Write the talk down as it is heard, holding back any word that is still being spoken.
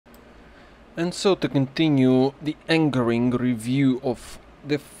And so to continue the angering review of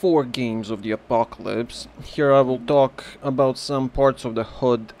the 4 games of the apocalypse, here I will talk about some parts of the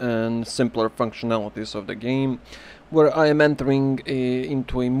HUD and simpler functionalities of the game, where I am entering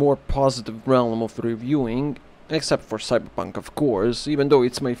into a more positive realm of reviewing, except for Cyberpunk of course. Even though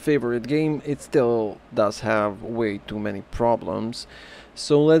it's my favorite game, it still does have way too many problems.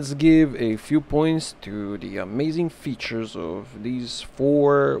 So let's give a few points to the amazing features of these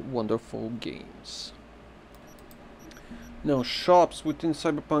 4 wonderful games. Now, shops within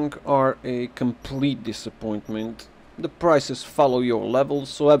Cyberpunk are a complete disappointment. The prices follow your levels,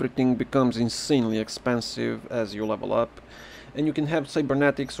 so everything becomes insanely expensive as you level up. And you can have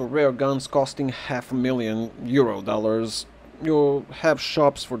cybernetics or rare guns costing $500,000 You'll have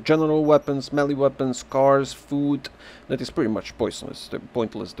shops for general weapons, melee weapons, cars, food that is pretty much pointless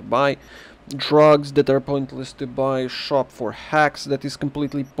to buy, drugs that are pointless to buy, shop for hacks that is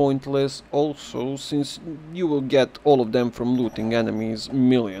completely pointless also, since you will get all of them from looting enemies a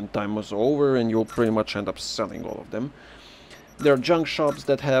million times over and you'll pretty much end up selling all of them. There are junk shops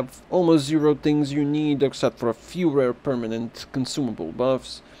that have almost zero things you need except for a few rare permanent consumable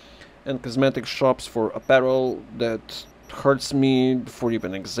buffs, and cosmetic shops for apparel that hurts me for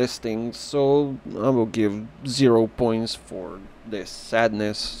even existing, so I will give 0 points for this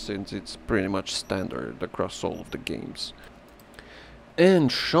sadness, since it's pretty much standard across all of the games. And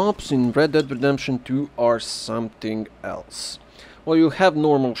shops in Red Dead Redemption 2 are something else. Well, you have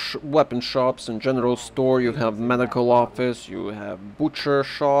normal weapon shops and general store, you have medical office, you have butcher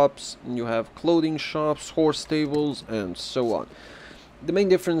shops, you have clothing shops, horse stables, and so on. The main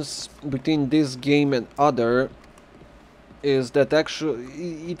difference between this game and other is that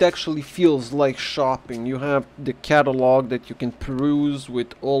it actually feels like shopping. You have the catalog that you can peruse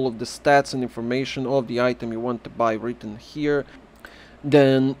with all of the stats and information of the item you want to buy written here.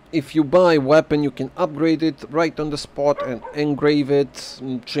 Then if you buy a weapon, you can upgrade it right on the spot and engrave it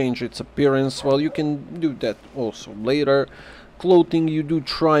and change its appearance. Well, you can do that also later. Clothing you do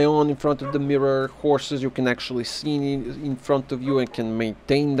try on in front of the mirror. Horses you can actually see in front of you and can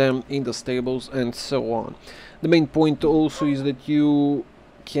maintain them in the stables, and so on. The main point also is that you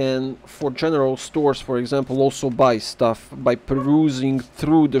can, for general stores for example, also buy stuff by perusing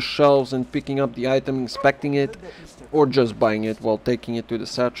through the shelves and picking up the item, inspecting it, or just buying it while taking it to the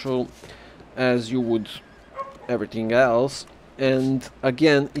satchel as you would everything else. And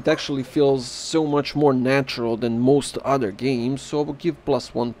again, it actually feels so much more natural than most other games, so I will give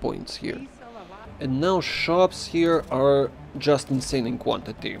 +1 points here. And now shops here are just insane in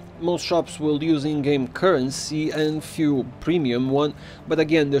quantity. Most shops will use in-game currency and few premium one, but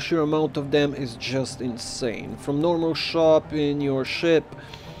again the sheer amount of them is just insane. From normal shop in your ship,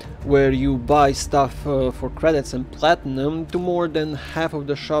 where you buy stuff for credits and platinum, to more than half of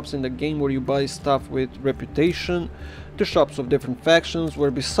the shops in the game where you buy stuff with reputation, to shops of different factions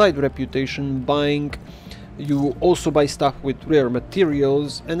where beside reputation buying you also buy stuff with rare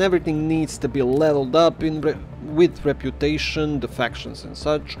materials, and everything needs to be leveled up with reputation, the factions and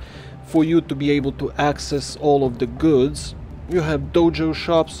such, for you to be able to access all of the goods. You have dojo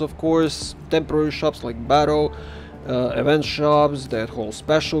shops, of course, temporary shops like battle, event shops that hold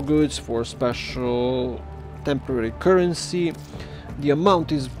special goods for special temporary currency. The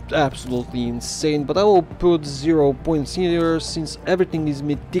amount is absolutely insane, but I will put 0 points here since everything is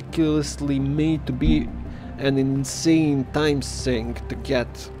meticulously made to be an insane time sink to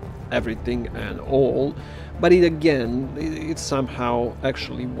get everything and all, but it somehow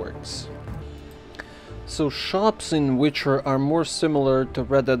actually works. So shops in Witcher are more similar to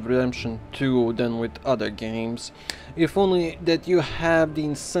Red Dead Redemption 2 than with other games, if only that you have the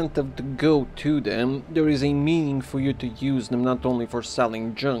incentive to go to them. There is a meaning for you to use them, not only for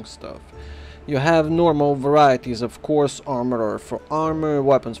selling junk stuff. You have normal varieties, of course, armor for armor,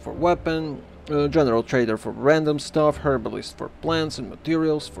 weapons for weapon, general trader for random stuff, herbalist for plants and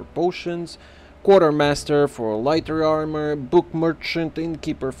materials, for potions, quartermaster for lighter armor, book merchant,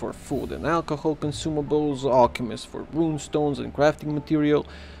 innkeeper for food and alcohol consumables, alchemist for runestones and crafting material,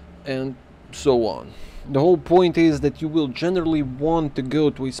 and so on. The whole point is that you will generally want to go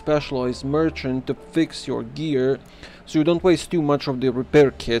to a specialized merchant to fix your gear, so you don't waste too much of the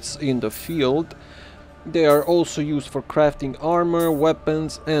repair kits in the field. They are also used for crafting armor,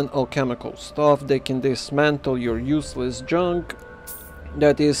 weapons and alchemical stuff. They can dismantle your useless junk,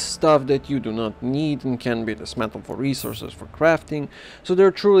 that is stuff that you do not need, and can be dismantled for resources for crafting. So there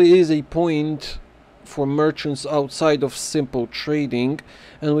truly is a point for merchants outside of simple trading,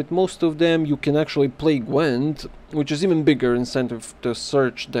 and with most of them you can actually play Gwent, which is even bigger incentive to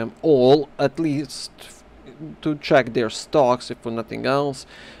search them all, at least to check their stocks, if for nothing else.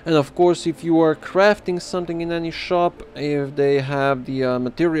 And of course, if you are crafting something in any shop, if they have the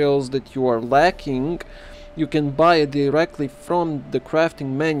materials that you are lacking, you can buy it directly from the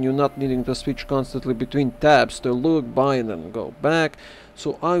crafting menu, not needing to switch constantly between tabs to look, buy, and then go back.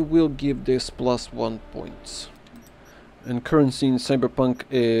 So I will give this +1 points. And currency in Cyberpunk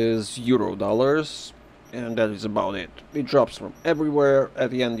is Euro-dollars, and that is about it. It drops from everywhere.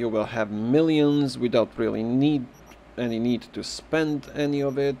 At the end you will have millions without really any need to spend any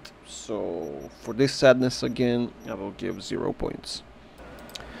of it. So for this sadness again, I will give 0 points.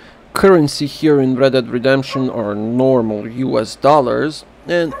 Currency here in Red Dead Redemption are normal US dollars,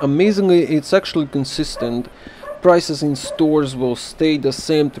 and amazingly it's actually consistent. Prices in stores will stay the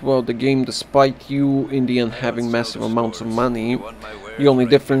same throughout the game despite you in the end having massive amounts of money. The only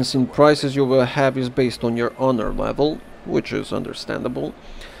difference in prices you will have is based on your honor level, which is understandable.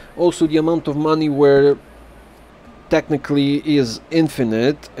 Also the amount of money where technically is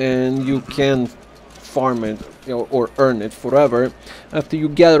infinite and you can farm it, you know, or earn it forever after you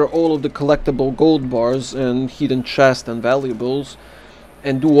gather all of the collectible gold bars and hidden chests and valuables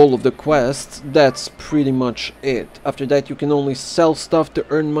and do all of the quests. That's pretty much it. After that you can only sell stuff to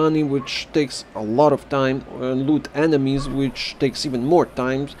earn money, which takes a lot of time, and loot enemies, which takes even more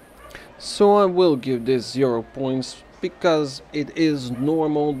time. So I will give this 0 points because it is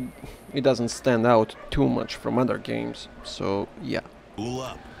normal. It doesn't stand out too much from other games, so yeah.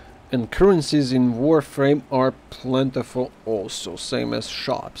 And currencies in Warframe are plentiful also, same as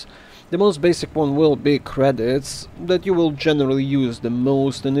shops. The most basic one will be credits, that you will generally use the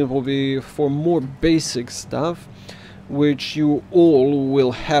most, and it will be for more basic stuff, which you all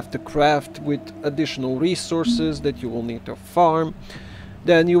will have to craft with additional resources that you will need to farm.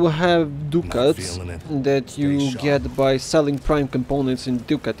 Then you will have ducats that you get by selling prime components in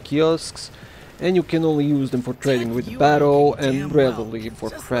ducat kiosks, and you can only use them for trading with battle and rarely for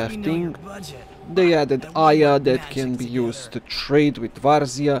crafting. They added Aya that can be used to trade with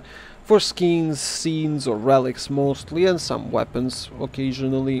Varzia for skins, scenes or relics mostly, and some weapons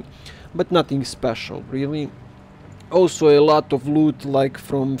occasionally, but nothing special really. Also a lot of loot like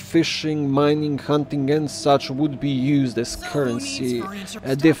from fishing, mining, hunting and such would be used as currency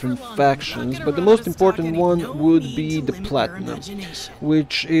at different factions, but the most important one would be the platinum,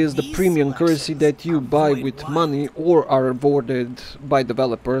 which is the premium currency that you buy with money or are awarded by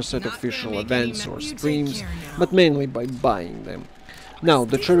developers at official events or streams, but mainly by buying them. Now,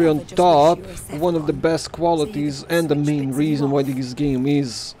 the cherry on top, one of the best qualities and the main reason why this game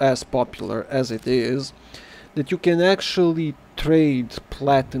is as popular as it is, that you can actually trade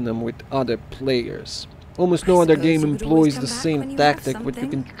platinum with other players. Almost no other game employs the same tactic, but you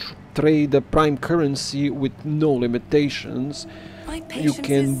can trade a prime currency with no limitations. You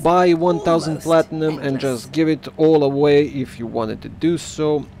can buy 1000 platinum and just give it all away if you wanted to do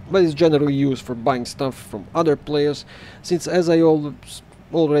so, but it's generally used for buying stuff from other players, since as I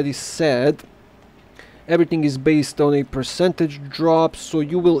already said, everything is based on a percentage drop, so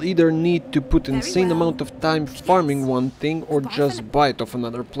you will either need to put insane amount of time farming one thing or just buy it off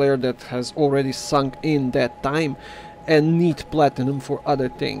another player that has already sunk in that time and need platinum for other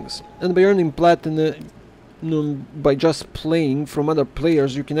things. And by earning platinum by just playing from other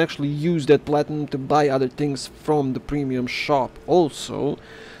players, you can actually use that platinum to buy other things from the premium shop also.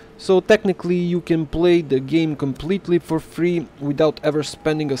 So technically you can play the game completely for free without ever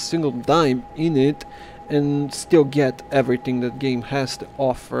spending a single dime in it and still get everything that game has to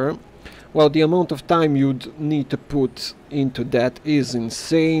offer. While the amount of time you'd need to put into that is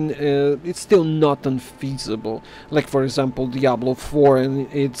insane, it's still not unfeasible. Like for example Diablo 4,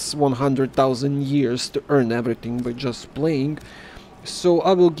 and it's 100,000 years to earn everything by just playing. So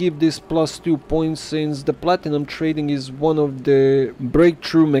I will give this +2 points, since the platinum trading is one of the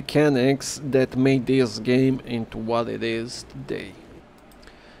breakthrough mechanics that made this game into what it is today.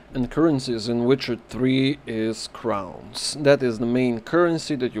 And currencies in Witcher 3 is crowns. That is the main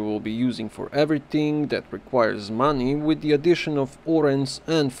currency that you will be using for everything that requires money, with the addition of orens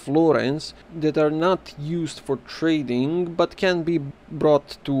and florens that are not used for trading but can be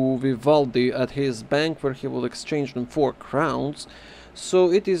brought to Vivaldi at his bank, where he will exchange them for crowns.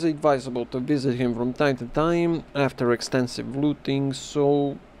 So it is advisable to visit him from time to time after extensive looting,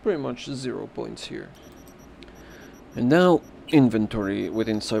 so pretty much 0 points here. And now inventory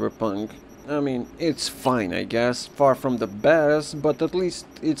within Cyberpunk. I mean, it's fine I guess, far from the best, but at least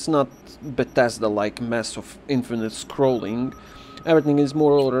it's not Bethesda-like mess of infinite scrolling. Everything is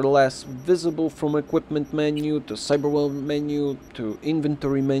more or less visible, from equipment menu to cyberwell menu to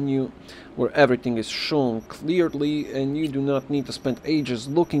inventory menu, where everything is shown clearly and you do not need to spend ages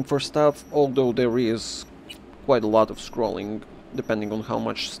looking for stuff, although there is quite a lot of scrolling depending on how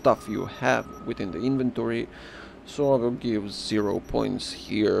much stuff you have within the inventory. So I will give 0 points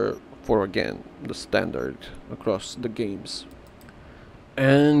here for, again, the standard across the games.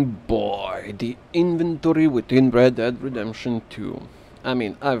 And boy, the inventory within Red Dead Redemption 2. I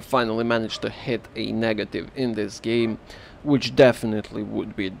mean, I've finally managed to hit a negative in this game, which definitely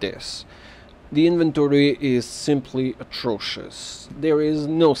would be this. The inventory is simply atrocious. There is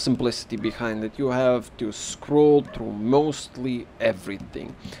no simplicity behind it. You have to scroll through mostly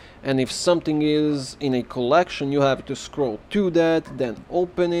everything. And if something is in a collection, you have to scroll to that, then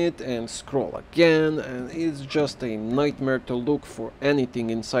open it and scroll again, and it's just a nightmare to look for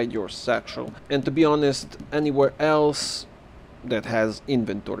anything inside your satchel. And to be honest, anywhere else that has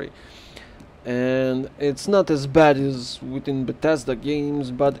inventory. And it's not as bad as within Bethesda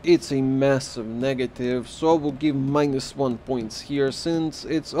games, but it's a massive negative, so I will give -1 points here, since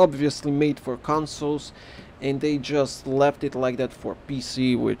it's obviously made for consoles and they just left it like that for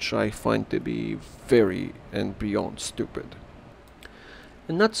PC, which I find to be very and beyond stupid.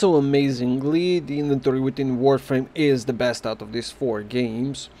 And not so amazingly, the inventory within Warframe is the best out of these 4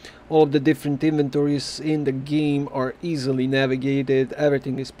 games. All of the different inventories in the game are easily navigated,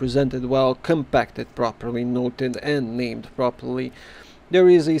 everything is presented well, compacted properly, noted and named properly. There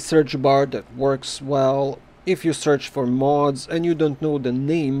is a search bar that works well. If you search for mods and you don't know the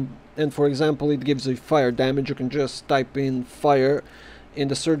name, and for example it gives a fire damage, you can just type in fire in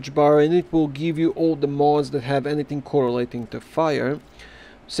the search bar and it will give you all the mods that have anything correlating to fire.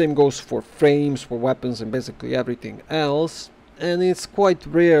 Same goes for frames, for weapons and basically everything else. And it's quite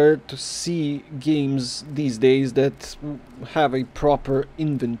rare to see games these days that have a proper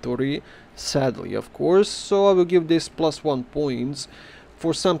inventory, sadly of course, so I will give this +1 points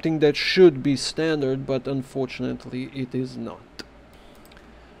for something that should be standard, but unfortunately it is not.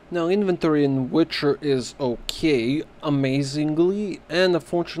 Now, inventory in Witcher is okay, amazingly, and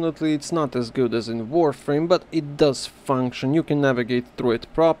unfortunately it's not as good as in Warframe, but it does function. You can navigate through it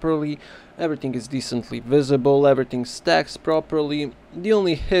properly, everything is decently visible, everything stacks properly. The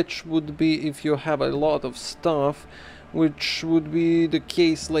only hitch would be if you have a lot of stuff, which would be the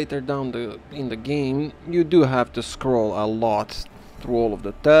case later down in the game. You do have to scroll a lot through all of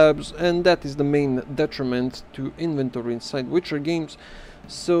the tabs, and that is the main detriment to inventory inside Witcher games.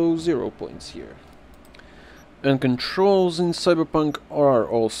 So 0 points here. And controls in Cyberpunk are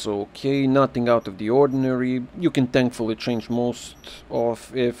also okay, nothing out of the ordinary. You can thankfully change most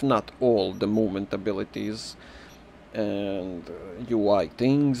of, if not all, the movement abilities and UI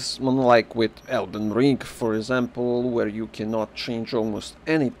things, unlike with Elden Ring, for example, where you cannot change almost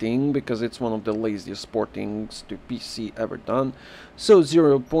anything because it's one of the laziest portings to PC ever done. So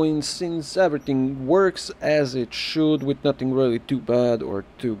 0 points, since everything works as it should, with nothing really too bad or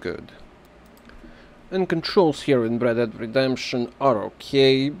too good. And controls here in Red Dead Redemption are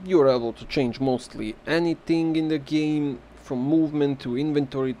okay. You're able to change mostly anything in the game, from movement to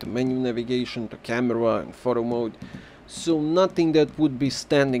inventory to menu navigation to camera and photo mode. So nothing that would be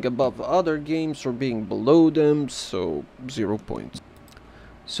standing above other games or being below them, so 0 points.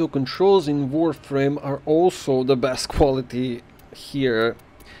 So controls in Warframe are also the best quality here.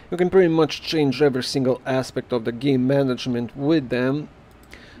 You can pretty much change every single aspect of the game management with them.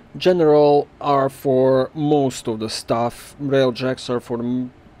 General are for most of the stuff, railjacks are for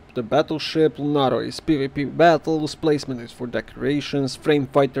the battleship, Lunato is PvP battles, placement is for decorations, Frame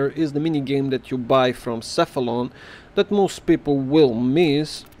Fighter is the minigame that you buy from Cephalon that most people will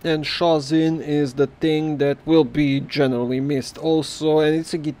miss, and Shazin is the thing that will be generally missed also, and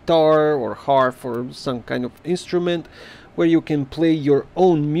it's a guitar or harp or some kind of instrument where you can play your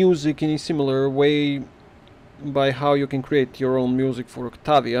own music in a similar way by how you can create your own music for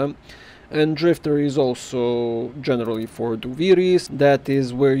Octavia. And Drifter is also generally for Duviris, that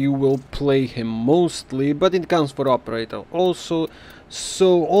is where you will play him mostly, but it counts for Operator also.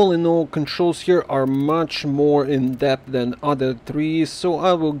 So all in all, controls here are much more in depth than other 3, so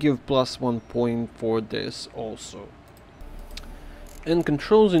I will give +1 point for this also. And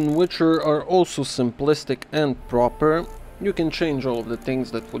controls in Witcher are also simplistic and proper. You can change all of the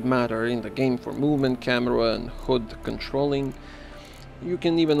things that would matter in the game for movement, camera and HUD controlling. You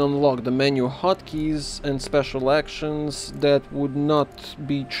can even unlock the menu hotkeys and special actions that would not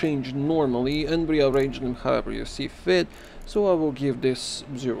be changed normally and rearrange them however you see fit, so I will give this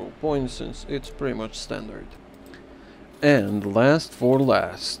 0 points since it's pretty much standard. And last for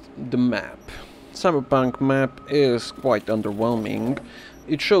last, the map. Cyberpunk map is quite underwhelming.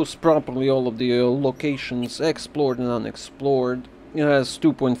 It shows properly all of the locations explored and unexplored. It has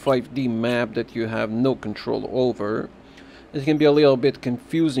 2.5D map that you have no control over. It can be a little bit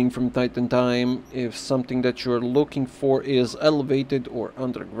confusing from time to time if something that you're looking for is elevated or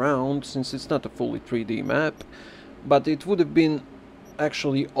underground, since it's not a fully 3D map. But it would have been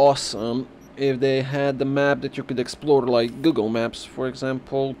actually awesome if they had the map that you could explore, like Google Maps, for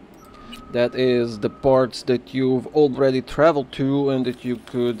example. That is the parts that you've already traveled to, and that you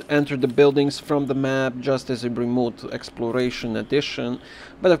could enter the buildings from the map just as a remote exploration addition.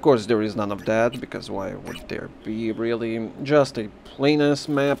 But of course there is none of that, because why would there be, really? Just a plain-ass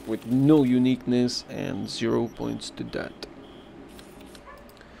map with no uniqueness and 0 points to that.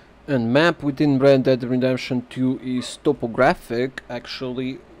 And map within Red Dead Redemption 2 is topographic,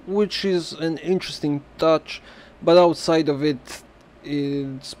 actually, which is an interesting touch, but outside of it,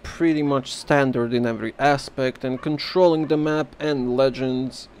 it's pretty much standard in every aspect, and controlling the map and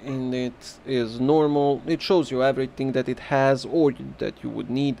legends in it is normal. It shows you everything that it has or that you would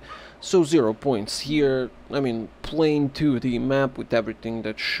need, so 0 points here. I mean, plain 2D map with everything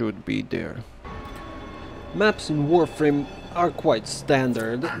that should be there. Maps in Warframe are quite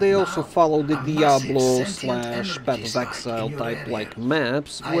standard. They also follow the Diablo / Path of Exile type like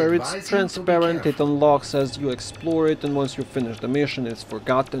maps, where it's transparent, it unlocks as you explore it, and once you finish the mission it's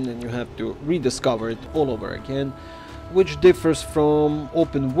forgotten and you have to rediscover it all over again, which differs from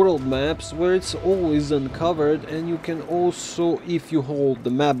open world maps, where it's always uncovered, and you can also, if you hold the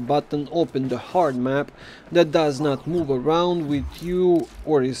map button, open the hard map that does not move around with you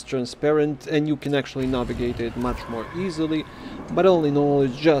or is transparent, and you can actually navigate it much more easily. But all in all,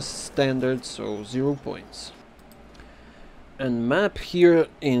 it's just standard, so 0 points. And map here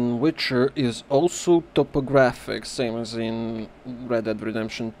in Witcher is also topographic, same as in Red Dead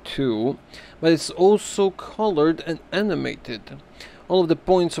Redemption 2, but it's also colored and animated. All of the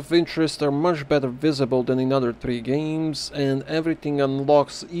points of interest are much better visible than in other 3 games, and everything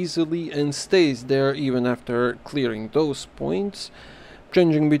unlocks easily and stays there even after clearing those points.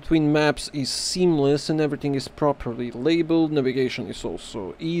 Changing between maps is seamless and everything is properly labeled. Navigation is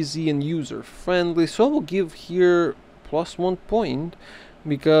also easy and user-friendly, so I will give here +1 point,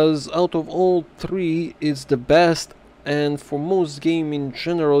 because out of all 3 it's the best, and for most game in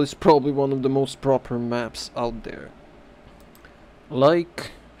general it's probably one of the most proper maps out there.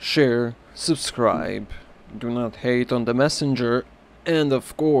 Like, share, subscribe, do not hate on the messenger, and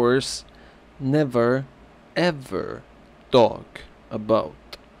of course never ever talk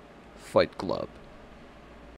about Fight Club.